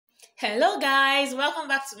Hello guys, welcome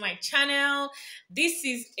back to my channel. This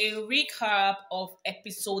is a recap of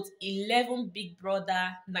episode 11 Big Brother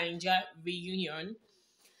Naija reunion.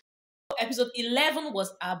 Episode 11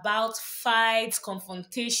 was about fights,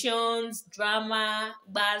 confrontations, drama,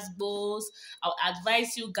 gbasgbos. I'll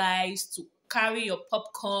advise you guys to carry your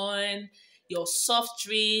popcorn, your soft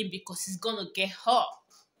drink because it's gonna get hot.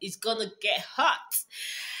 It's gonna get hot.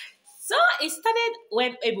 So it started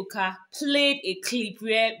when Ebuka played a clip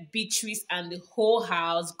where Beatrice and the whole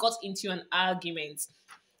house got into an argument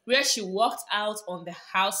where she walked out on the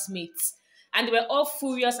housemates and they were all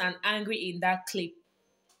furious and angry in that clip.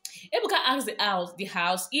 Ebuka asked the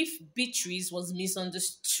house if Beatrice was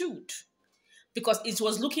misunderstood because it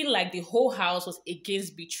was looking like the whole house was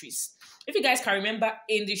against Beatrice. If you guys can remember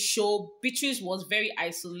in the show, Beatrice was very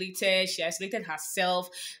isolated. She isolated herself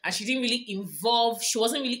and she wasn't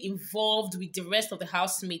really involved with the rest of the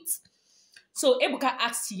housemates. So Ebuka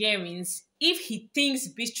asked Yerins if he thinks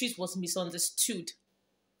Beatrice was misunderstood.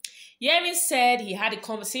 Yerins said he had a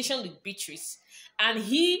conversation with Beatrice and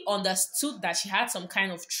he understood that she had some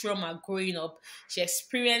kind of trauma growing up. She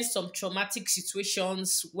experienced some traumatic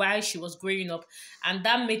situations while she was growing up, and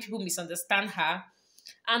that made people misunderstand her.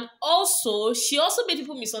 And also, she also made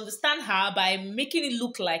people misunderstand her by making it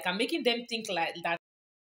look like and making them think like that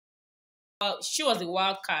she was the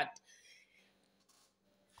wild card.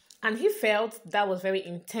 And he felt that was very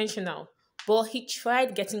intentional. But he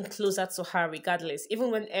tried getting closer to her regardless, even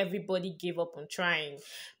when everybody gave up on trying.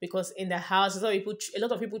 Because in the house, a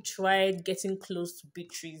lot of people tried getting close to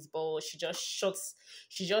Beatrice, but she just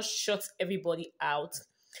shuts everybody out.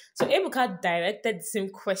 So Ebuka directed the same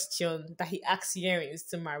question that he asked Yerins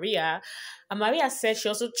to Maria. And Maria said she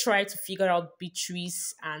also tried to figure out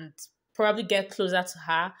Beatrice and probably get closer to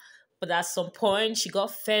her. But at some point, she got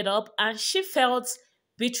fed up and she felt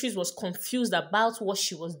Beatrice was confused about what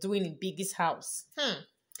she was doing in Biggie's house.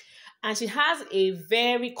 And she has a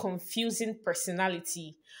very confusing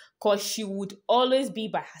personality because she would always be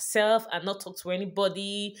by herself and not talk to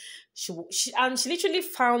anybody. She literally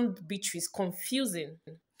found Beatrice confusing.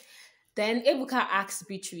 Then Ebuka asked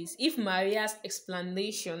Beatrice if Maria's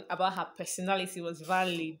explanation about her personality was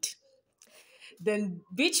valid. Then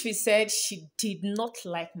Beatrice said she did not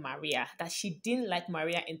like Maria, that she didn't like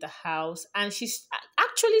Maria in the house, and she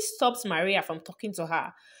actually stopped Maria from talking to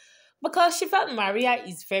her because she felt Maria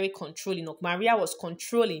is very controlling. Maria was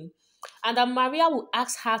controlling, and that Maria would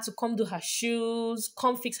ask her to come do her shoes,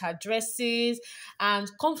 come fix her dresses, and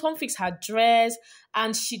come fix her dress,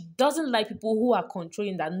 and she doesn't like people who are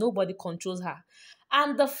controlling, that nobody controls her.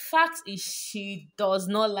 And the fact is she does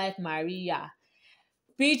not like Maria.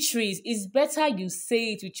 Beatrice, it's better you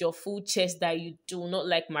say it with your full chest that you do not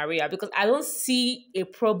like Maria, because I don't see a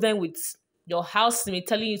problem with your housemate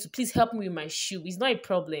telling you to please help me with my shoe. It's not a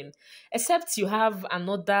problem, except you have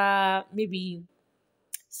another, maybe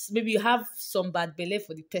you have some bad belly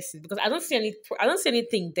for the person, because I don't see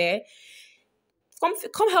anything there.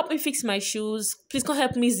 Come help me fix my shoes. Please come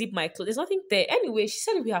help me zip my clothes. There's nothing there. Anyway, she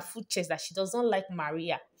said with her full chest that she does not like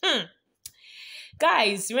Maria.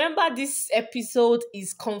 Guys, remember this episode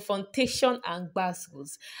is confrontation and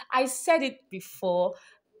gbasgbos. I said it before.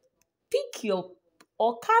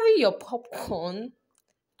 Carry your popcorn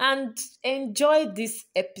and enjoy this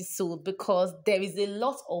episode because there is a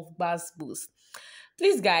lot of gbasgbos.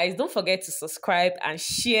 Please, guys, don't forget to subscribe and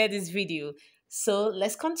share this video. So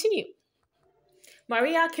let's continue.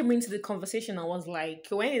 Maria came into the conversation and was like,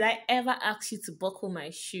 when did I ever ask you to buckle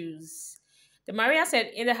my shoes? The Maria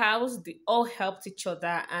said in the house, they all helped each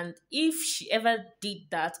other. And if she ever did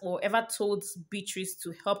that or ever told Beatrice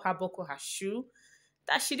to help her buckle her shoe,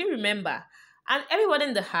 that she didn't remember. And everybody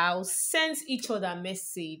in the house sends each other a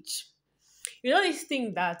message. You know this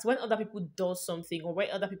thing that when other people do something or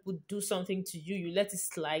when other people do something to you, you let it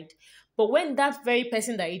slide. But when that very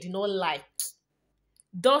person that you do not like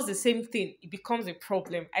does the same thing, it becomes a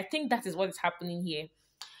problem. I think that is what is happening here.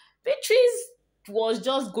 Beatrice was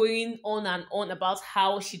just going on and on about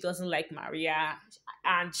how she doesn't like Maria,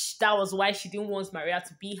 and that was why she didn't want Maria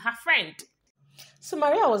to be her friend. So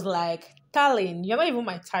Maria was like, darling, you're not even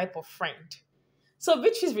my type of friend. So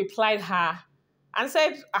Beatrice replied her and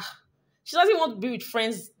said, she doesn't want to be with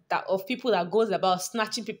friends of people that goes about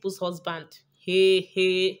snatching people's husband.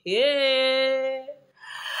 Hey.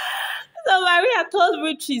 So Maria told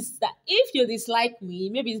Beatrice that if you dislike me,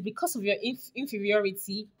 maybe it's because of your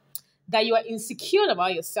inferiority, that you are insecure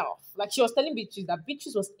about yourself. Like she was telling Beatrice that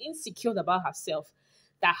Beatrice was insecure about herself.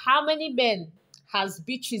 That how many men has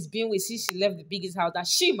Beatrice been with since she left the Biggie's house? That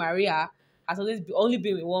she, Maria, has only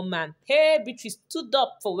been with one man. Hey, Beatrice stood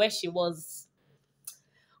up for where she was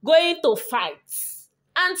going to fight.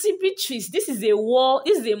 Auntie Beatrice, this is a war.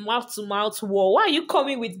 This is a mouth-to-mouth war. Why are you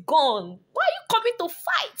coming with gun? Why are you coming to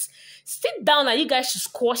fight? Sit down and you guys should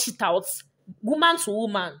squash it out. Woman to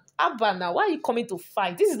woman. Abba now, why are you coming to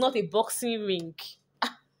fight? This is not a boxing ring.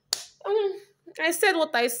 Mm, I said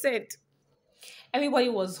what I said. Everybody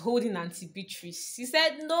was holding Auntie Beatrice. She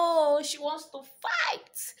said no, she wants to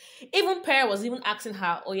fight. Even Perry was even asking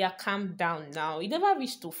her, oh yeah, calm down now. You never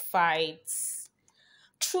reached to fight.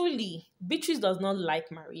 Truly, Beatrice does not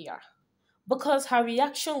like Maria because her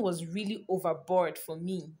reaction was really overboard for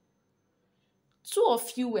me. Two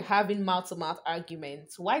of you were having mouth to mouth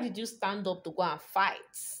arguments. Why did you stand up to go and fight?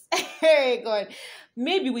 Hey, God.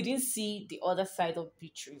 Maybe we didn't see the other side of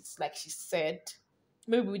Beatrice, like she said.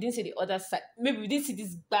 Maybe we didn't see the other side. Maybe we didn't see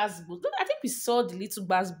this gbasgbos. I think we saw the little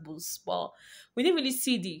gbasgbos, but we didn't really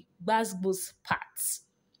see the gbasgbos part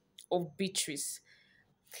of Beatrice.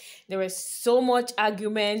 There was so much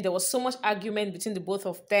argument. There was so much argument between the both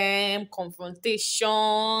of them,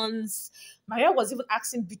 confrontations. Maria was even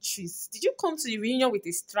asking Beatrice, did you come to the reunion with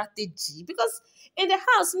a strategy? Because in the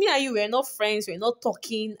house, me and you were not friends, we were not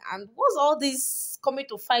talking. And what's all this coming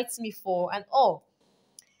to fight me for and all?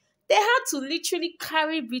 They had to literally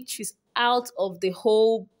carry Beatrice out of the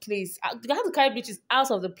whole place. They had to carry Beatrice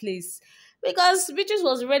out of the place because Beatrice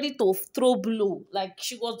was ready to throw blow. Like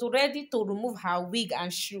she was ready to remove her wig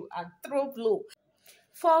and shoe and throw blow.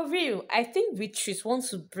 For real, I think Beatrice wants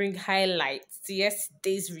to bring highlights to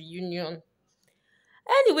yesterday's reunion.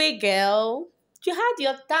 Anyway, girl, you had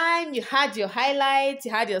your time, you had your highlights,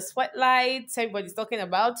 you had your spotlights, everybody's talking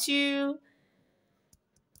about you,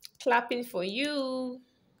 clapping for you.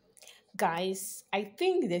 Guys, I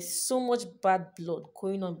think there's so much bad blood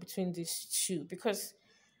going on between these two because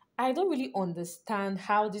I don't really understand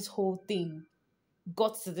how this whole thing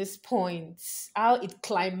got to this point, how it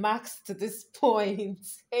climaxed to this point.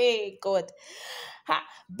 Hey, God.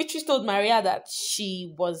 Beatrice told Maria that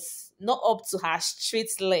she was not up to her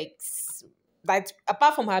straight legs. Like,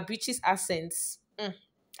 apart from her British accent,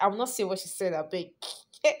 I will not say what she said, I beg.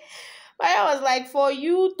 Maria was like, for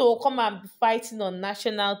you to come and be fighting on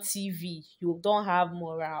national TV, you don't have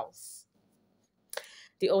morals.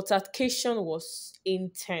 The altercation was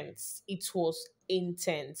intense. It was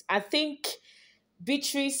intense. I think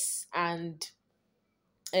Beatrice and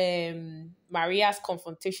Maria's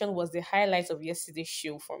confrontation was the highlight of yesterday's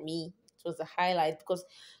show for me. It was the highlight because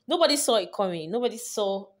nobody saw it coming. Nobody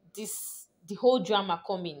saw the whole drama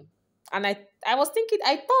coming. And I was thinking,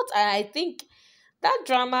 I think the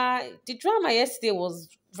drama yesterday was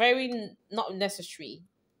very not necessary.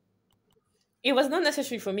 It was not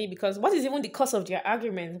necessary for me because what is even the cause of their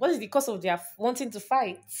argument? What is the cause of their wanting to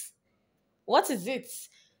fight? What is it?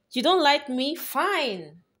 You don't like me?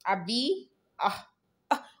 Fine. Abi.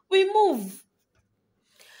 We move.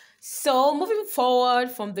 So moving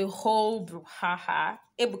forward from the whole brouhaha,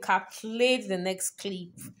 Ebuka played the next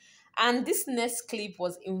clip. And this next clip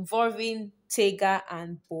was involving Tega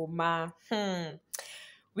and Boma.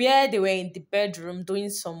 Where they were in the bedroom doing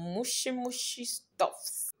some mushy mushy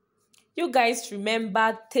stuff. You guys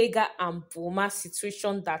remember Tega and Boma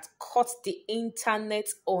situation that caught the internet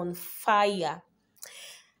on fire.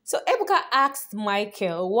 So Ebuka asked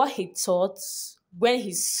Michael what he thought when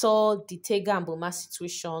he saw the Tega and Boma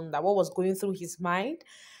situation, that what was going through his mind.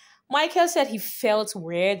 Michael said he felt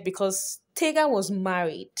weird because Tega was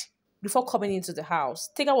married before coming into the house.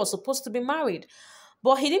 Tega was supposed to be married,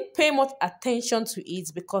 but he didn't pay much attention to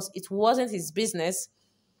it because it wasn't his business.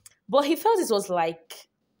 But he felt it was like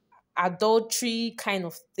adultery kind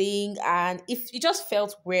of thing, and if it just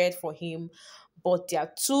felt weird for him. But they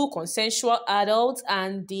are two consensual adults,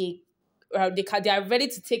 and they are ready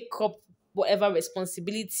to take up whatever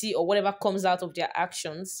responsibility or whatever comes out of their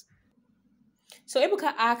actions. So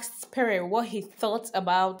Ebuka asked Pere what he thought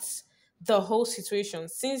about the whole situation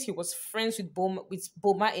since he was friends with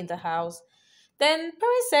Boma in the house. Then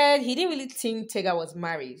Perry said he didn't really think Tega was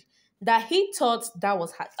married, that he thought that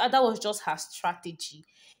was just her strategy.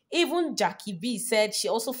 Even Jackie B said she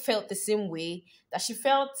also felt the same way, that she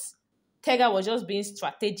felt Tega was just being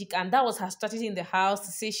strategic and that was her strategy in the house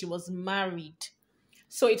to say she was married.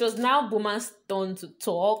 So it was now Boma's turn to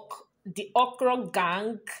talk. The Okra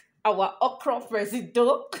gang, our Okra president.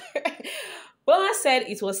 Boma said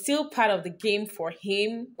it was still part of the game for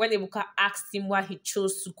him when Ebuka asked him why he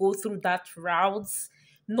chose to go through that route,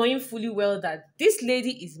 knowing fully well that this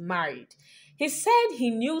lady is married. He said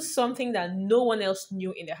he knew something that no one else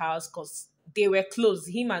knew in the house because they were close.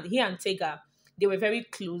 He and Tega, they were very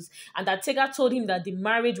close. And that Tega told him that the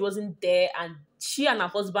marriage wasn't there and she and her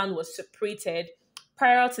husband were separated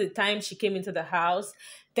prior to the time she came into the house.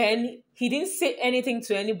 Then he didn't say anything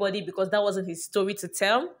to anybody because that wasn't his story to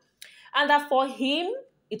tell. And that for him,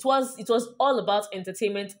 it was all about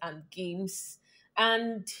entertainment and games.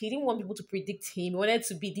 And he didn't want people to predict him. He wanted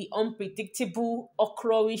to be the unpredictable,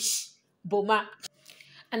 okroish boma.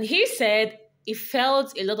 And he said he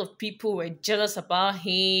felt a lot of people were jealous about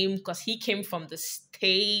him because he came from the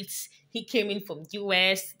States. He came in from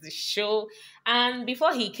US, the show. And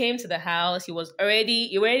before he came to the house, he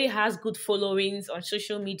already has good followings on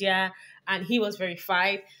social media and he was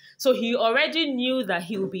verified. So he already knew that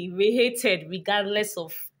he would be hated regardless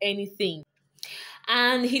of anything.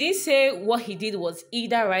 And he didn't say what he did was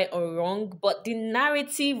either right or wrong, but the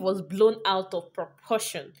narrative was blown out of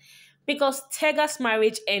proportion. Because Tega's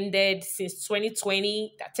marriage ended since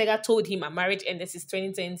 2020, that Tega told him a marriage ended since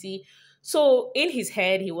 2020. So in his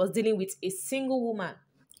head, he was dealing with a single woman.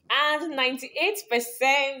 And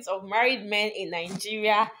 98% of married men in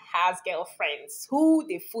Nigeria has girlfriends who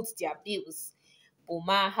they foot their bills.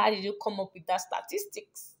 Boma, how did you come up with that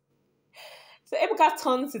statistics? So Ebuka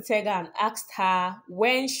turned to Tega and asked her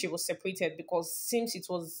when she was separated because since it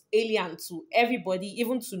was alien to everybody,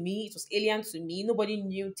 even to me, it was alien to me. Nobody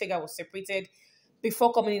knew Tega was separated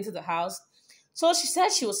before coming into the house. So she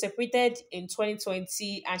said she was separated in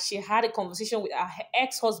 2020 and she had a conversation with her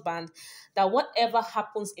ex-husband that whatever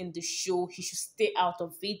happens in the show, he should stay out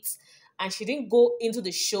of it. And she didn't go into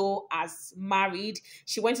the show as married.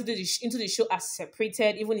 She went into the show as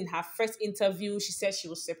separated. Even in her first interview, she said she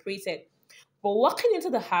was separated. But walking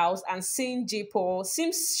into the house and seeing J. Paul,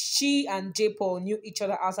 since she and J. Paul knew each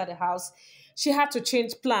other outside the house, she had to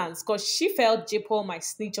change plans because she felt J. Paul might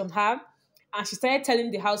snitch on her. And she started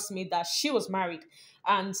telling the housemaid that she was married.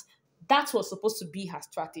 And that was supposed to be her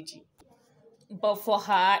strategy. But for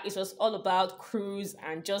her, it was all about cruise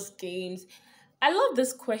and just games. I love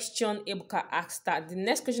this question Ebuka asked her. The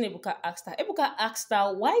next question Ebuka asked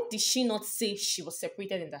her, why did she not say she was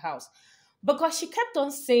separated in the house? Because she kept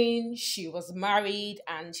on saying she was married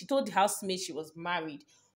and she told the housemaid she was married.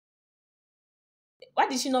 Why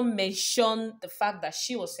did she not mention the fact that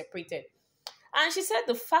she was separated? And she said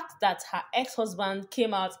the fact that her ex-husband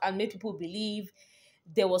came out and made people believe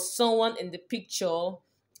there was someone in the picture,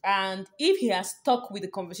 and if he has stuck with the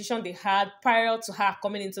conversation they had prior to her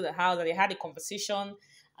coming into the house, and they had a conversation,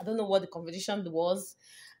 I don't know what the conversation was,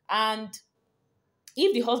 and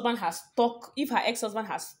if her ex-husband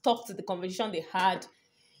has stuck to the conversation they had,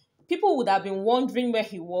 people would have been wondering where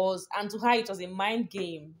he was, and to her it was a mind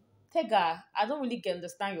game. Tega, I don't really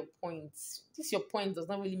understand your point. This your point does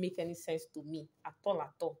not really make any sense to me at all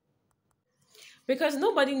at all. Because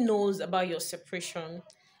nobody knows about your separation,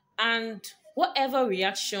 and whatever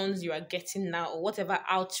reactions you are getting now or whatever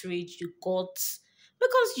outrage you got,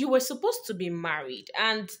 because you were supposed to be married,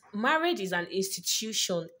 and marriage is an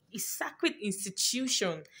institution, a sacred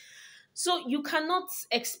institution. So you cannot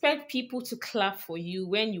expect people to clap for you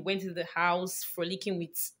when you went to the house frolicking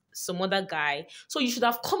with some other guy. So you should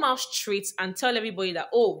have come out straight and tell everybody that,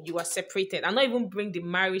 oh, you are separated, and not even bring the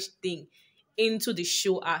marriage thing into the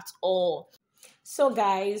show at all. So,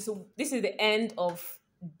 guys, this is the end of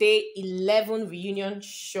day 11 reunion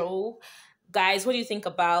show. Guys, what do you think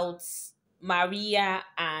about Maria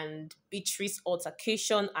and Beatrice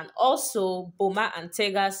altercation and also Boma and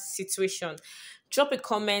Tega's situation? Drop a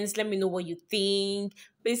comment, let me know what you think.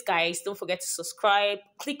 Please, guys, don't forget to subscribe.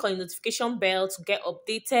 Click on the notification bell to get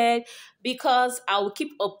updated because I will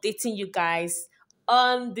keep updating you guys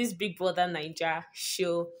on this Big Brother Naija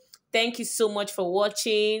show. Thank you so much for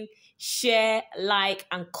watching. Share, like,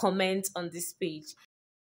 and comment on this page.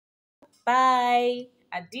 Bye.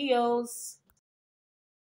 Adios.